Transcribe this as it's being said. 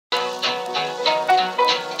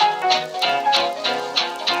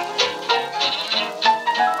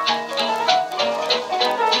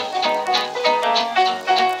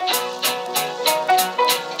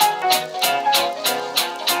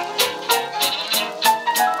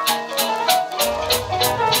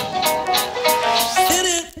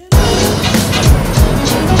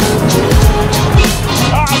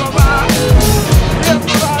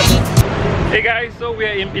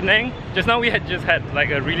Penang. Just now we had just had like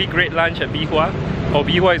a really great lunch at Bihua. Or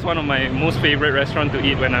Bihua is one of my most favorite restaurants to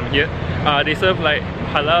eat when I'm here. They serve like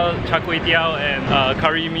halal char Teow and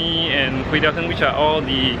curry mee and Teow, which are all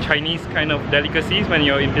the Chinese kind of delicacies when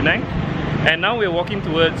you're in Penang. And now we're walking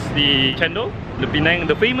towards the Cendol,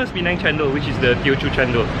 the famous Penang Cendol, which is the Teochew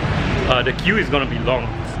Cendol. The queue is gonna be long.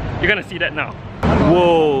 You're gonna see that now.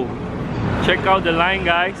 Whoa! Check out the line,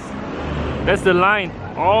 guys. That's the line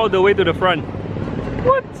all the way to the front.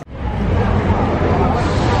 What?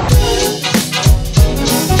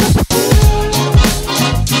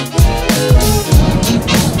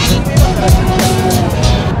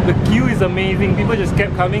 The queue is amazing. People just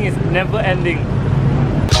kept coming. It's never ending.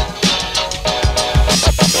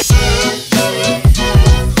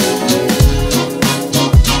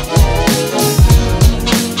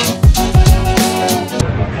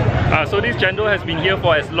 So this Cendol has been here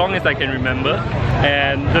for as long as I can remember,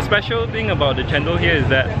 and the special thing about the Cendol here is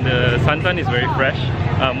that the santan is very fresh.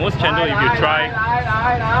 Most Cendol, if you try,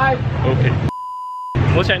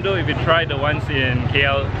 most Cendol, if you try the ones in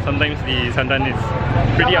KL, sometimes the santan is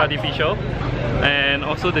pretty artificial, and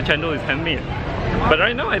also the Cendol is handmade. But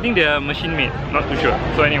right now, I think they are machine made. Not too sure.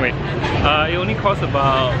 So anyway, it only costs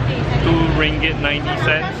about 2 ringgit 90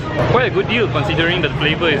 cents. Quite a good deal considering the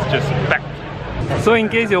flavor is just packed. So in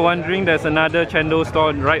case you're wondering, there's another Cendol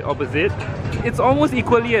store right opposite. It's almost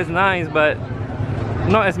equally as nice, but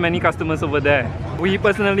not as many customers over there. We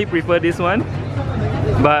personally prefer this one,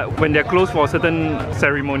 but when they're closed for certain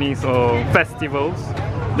ceremonies or festivals,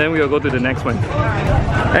 then we'll go to the next one.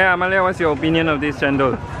 Hey Amalia, what's your opinion of this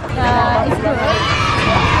Cendol? It's good,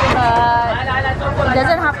 but it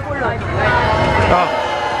doesn't have pulut. Oh.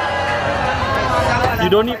 You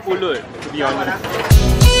don't need pulut, to be honest.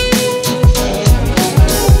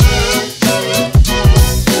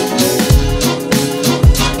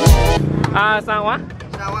 Sawa?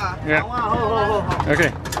 Yeah.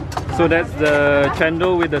 Okay. So that's the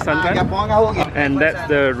Cendol with the santan, and that's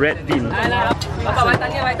the red bean.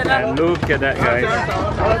 And look at that, guys.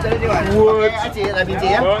 What?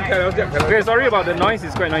 Okay, sorry about the noise.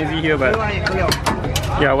 It's quite noisy here, but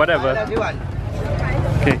yeah, whatever.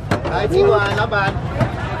 Okay.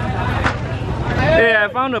 Hey, I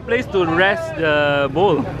found a place to rest the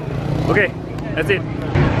bowl. Okay, that's it.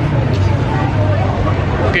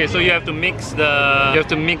 Okay, so you have to mix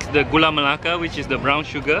the gula melaka, which is the brown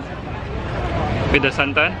sugar, with the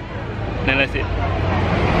santan. Then that's it.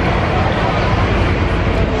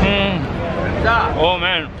 Oh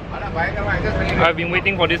man, I've been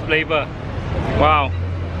waiting for this flavor. Wow.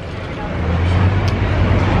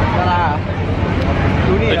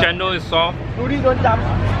 The Cendol is soft,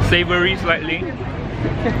 savory slightly,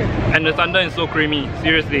 and the santan is so creamy.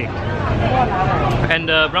 Seriously. And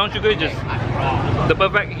the brown sugar is just the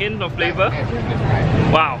perfect hint of flavor.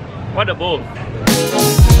 Wow, what a bowl!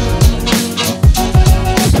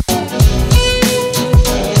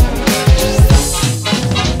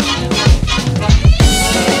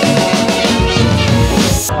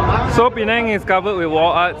 So Penang is covered with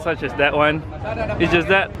wall art such as that one. It's just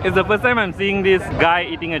that it's the first time I'm seeing this guy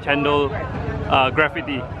eating a Cendol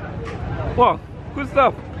graffiti. Wow, good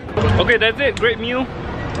stuff. Okay, that's it. Great meal.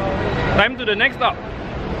 Time to the next stop.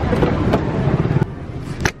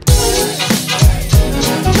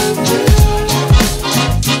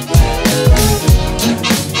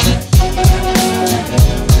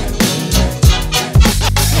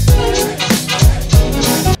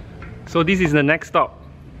 So this is the next stop.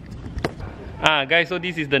 Guys, so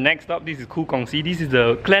this is the next stop. This is Khoo Kong Si. This is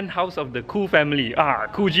the clan house of the Khoo family.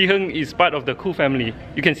 Khoo Ji Heng is part of the Khoo family.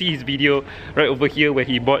 You can see his video right over here where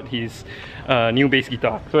he bought his new bass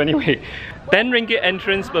guitar. So anyway, 10 ringgit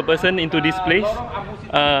entrance per person into this place.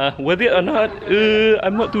 Worth it or not?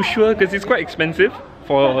 I'm not too sure because it's quite expensive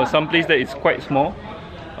for some place that is quite small.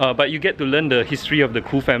 But you get to learn the history of the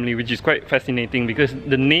Khoo family, which is quite fascinating because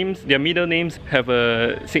the names, their middle names, have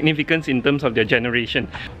a significance in terms of their generation.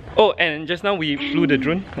 Oh, and just now we flew the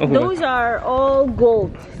drone. Oh, those are all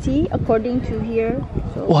gold. See, according to here.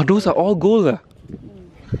 So wow, those are all gold.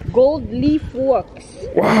 Gold leaf works.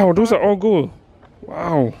 Wow, those are all gold.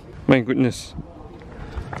 Wow, my goodness.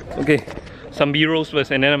 Okay, some B-rolls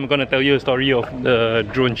first, and then I'm gonna tell you a story of the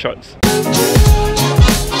drone shots.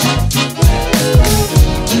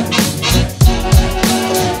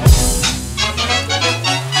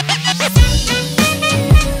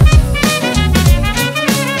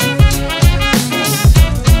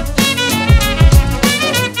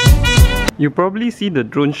 You probably see the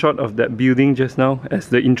drone shot of that building just now as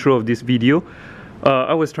the intro of this video.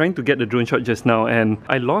 I was trying to get the drone shot just now and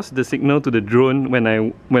I lost the signal to the drone when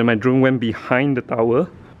my drone went behind the tower.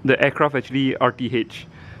 The aircraft actually RTH.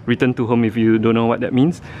 return to home if you don't know what that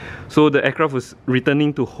means. So the aircraft was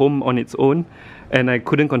returning to home on its own, and I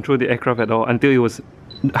couldn't control the aircraft at all until it was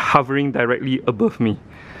hovering directly above me.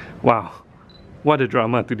 Wow, what a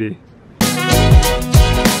drama today.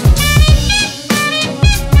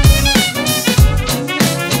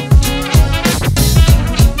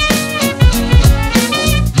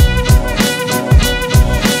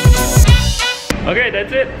 Okay,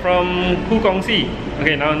 that's it from Kongsi.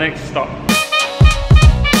 Okay, now next stop.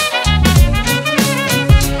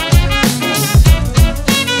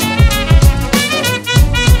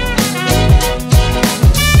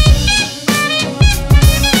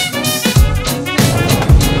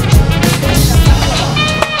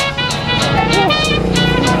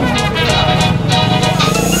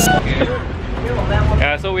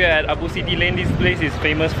 So we are at Abu Siti Lane. This place is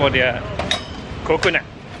famous for their coconut.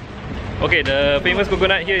 Okay, the famous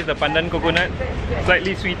coconut here is the Pandan coconut,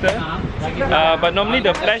 slightly sweeter, but normally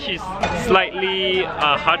the flesh is slightly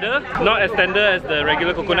harder, not as tender as the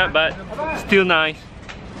regular coconut, but still nice,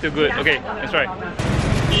 still good. Okay, let's try.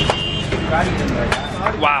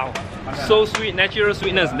 Wow, so sweet, natural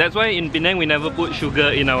sweetness. That's why in Penang we never put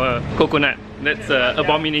sugar in our coconut. That's an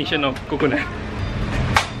abomination of coconut.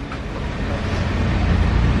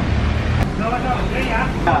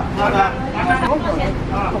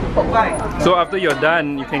 So after you're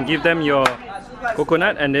done, you can give them your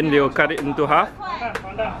coconut and then they'll cut it into half,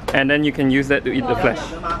 and then you can use that to eat the flesh.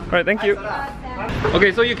 Alright, thank you.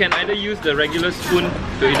 Okay, so you can either use the regular spoon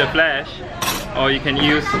to eat the flesh, or you can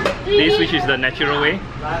use this, which is the natural way.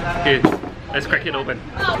 Okay, let's crack it open.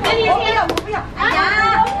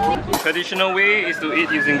 Traditional way is to eat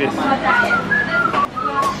using this.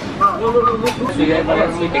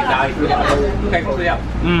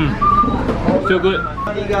 Still good.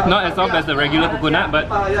 Not as soft as the regular coconut, but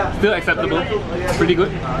still acceptable. Pretty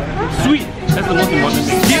good. Sweet. That's the most important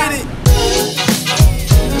thing.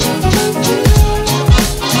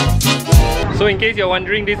 So in case you're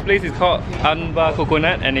wondering, this place is called Anba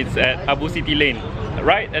Coconut and it's at Abu Siti Lane,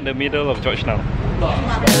 right at the middle of Georgetown.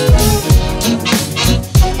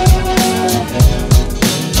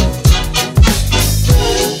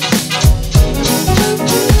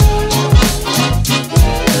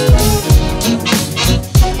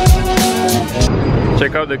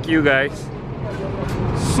 Check out the queue, guys.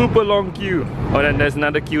 Super long queue. Oh, then there's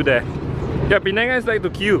another queue there. Yeah, Penang guys like to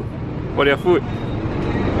queue for their food.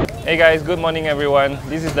 Hey guys, good morning everyone.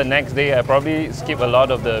 This is the next day. I probably skipped a lot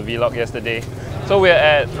of the vlog yesterday. So we're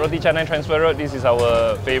at Roti Canai Transfer Road. This is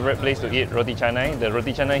our favorite place to eat Roti Canai. The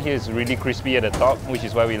Roti Canai here is really crispy at the top, which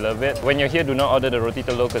is why we love it. When you're here, do not order the Roti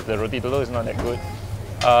Telur because the Roti Telur is not that good.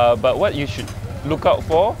 But what you should look out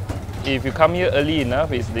for if you come here early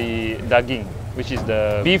enough is the daging, which is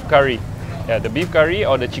the beef curry. Yeah, the beef curry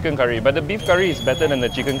or the chicken curry. But the beef curry is better than the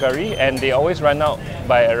chicken curry, and they always run out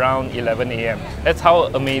by around 11 AM. That's how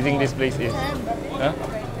amazing this place is. Huh?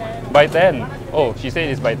 By 10. Oh, she said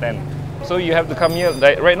it's by 10. So you have to come here.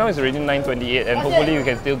 Like, right now it's already 9:28 and hopefully you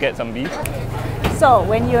can still get some beef. So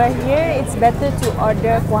when you are here, it's better to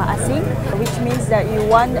order kuah asing, which means that you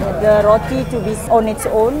want the roti to be on its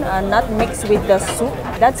own, not mixed with the soup.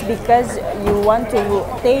 That's because you want to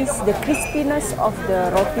taste the crispiness of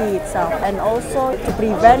the roti itself, and also to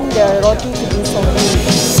prevent the roti to be soggy.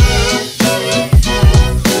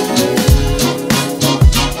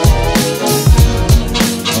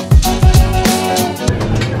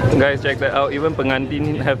 Guys, check that out. Even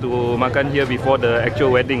pengantin have to makan here before the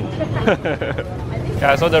actual wedding.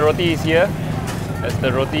 Yeah, so the roti is here. That's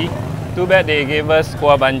the roti. Too bad they gave us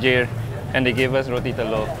kuah banjir and they gave us roti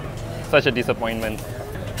telur. Such a disappointment.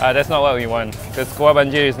 That's not what we want, because kuah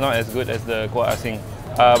banjir is not as good as the kuah asing.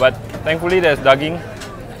 But thankfully there's daging.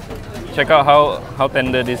 Check out how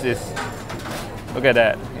tender this is. Look at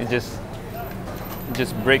that. It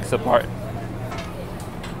just breaks apart.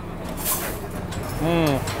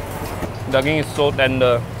 Daging is so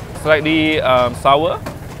tender. Slightly sour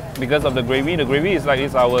because of the gravy. The gravy is slightly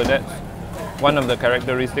sour. That's one of the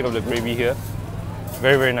characteristics of the gravy here.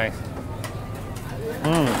 Very, very nice.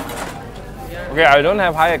 Okay, I don't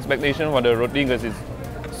have high expectation for the roti because it's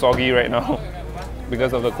soggy right now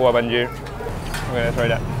because of the kuah banjir. Okay, let's try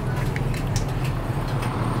that.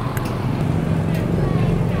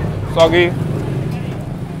 Soggy.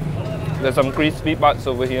 There's some crispy parts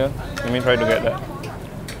over here. Let me try to get that.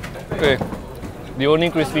 Okay, the only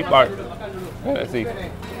crispy part. Let's see.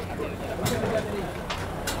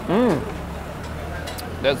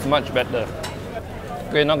 That's much better.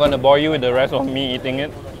 Okay, not gonna bore you with the rest of me eating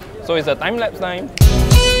it. So it's a time-lapse time.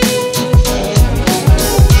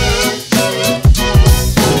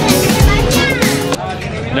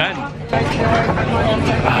 Done.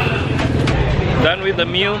 Done with the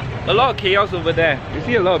meal. A lot of chaos over there. You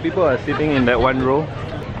see a lot of people are sitting in that one row.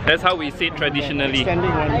 That's how we sit traditionally.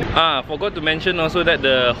 Forgot to mention also that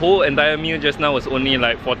the whole entire meal just now was only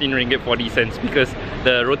like 14 ringgit 40 cents because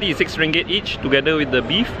the roti is 6 ringgit each together with the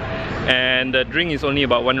beef, and the drink is only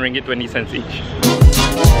about 1 ringgit 20 cents each.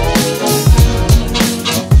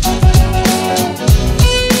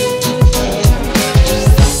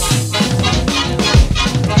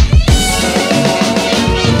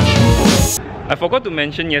 I forgot to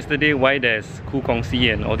mention yesterday why there's Ku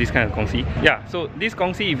Kongsi and all these kind of Kongsi. Yeah, so this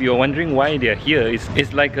Kongsi, if you're wondering why they're here,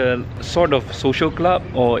 it's like a sort of social club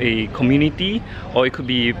or a community, or it could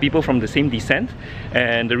be people from the same descent.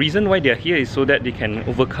 And the reason why they're here is so that they can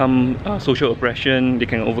overcome social oppression, they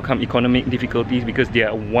can overcome economic difficulties because they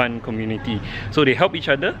are one community. So they help each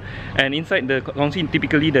other, and inside the Kongsi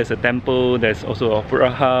typically there's a temple, there's also an opera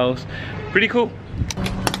house. Pretty cool.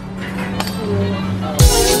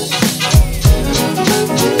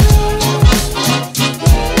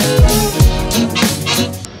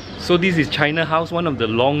 So this is China House, one of the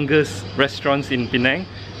longest restaurants in Penang.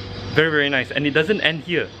 Very, very nice. And it doesn't end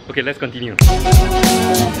here. Okay, let's continue.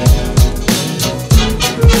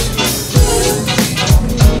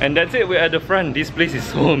 And that's it, we're at the front. This place is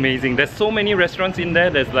so amazing. There's so many restaurants in there.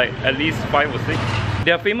 There's like at least 5 or 6.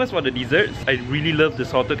 They are famous for the desserts. I really love the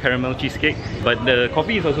salted caramel cheesecake. But the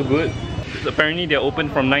coffee is also good. Apparently they're open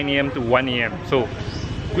from 9 AM to 1 AM. So,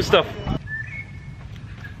 good stuff.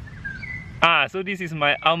 So this is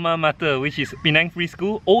my alma mater, which is Penang Free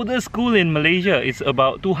School. Oldest school in Malaysia. It's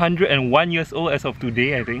about 201 years old as of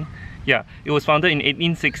today, I think. Yeah, it was founded in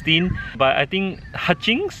 1816 by, I think,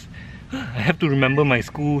 Hutchings. I have to remember my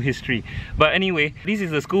school history. But anyway, this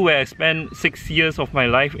is the school where I spent 6 years of my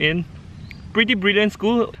life in. Pretty brilliant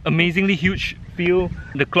school, amazingly huge field.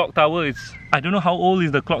 The clock tower is, I don't know how old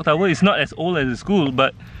is the clock tower. It's not as old as the school,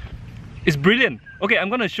 but it's brilliant. Okay,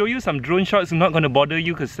 I'm gonna show you some drone shots. I'm not gonna bother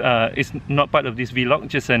you because it's not part of this vlog,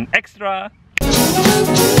 just an extra.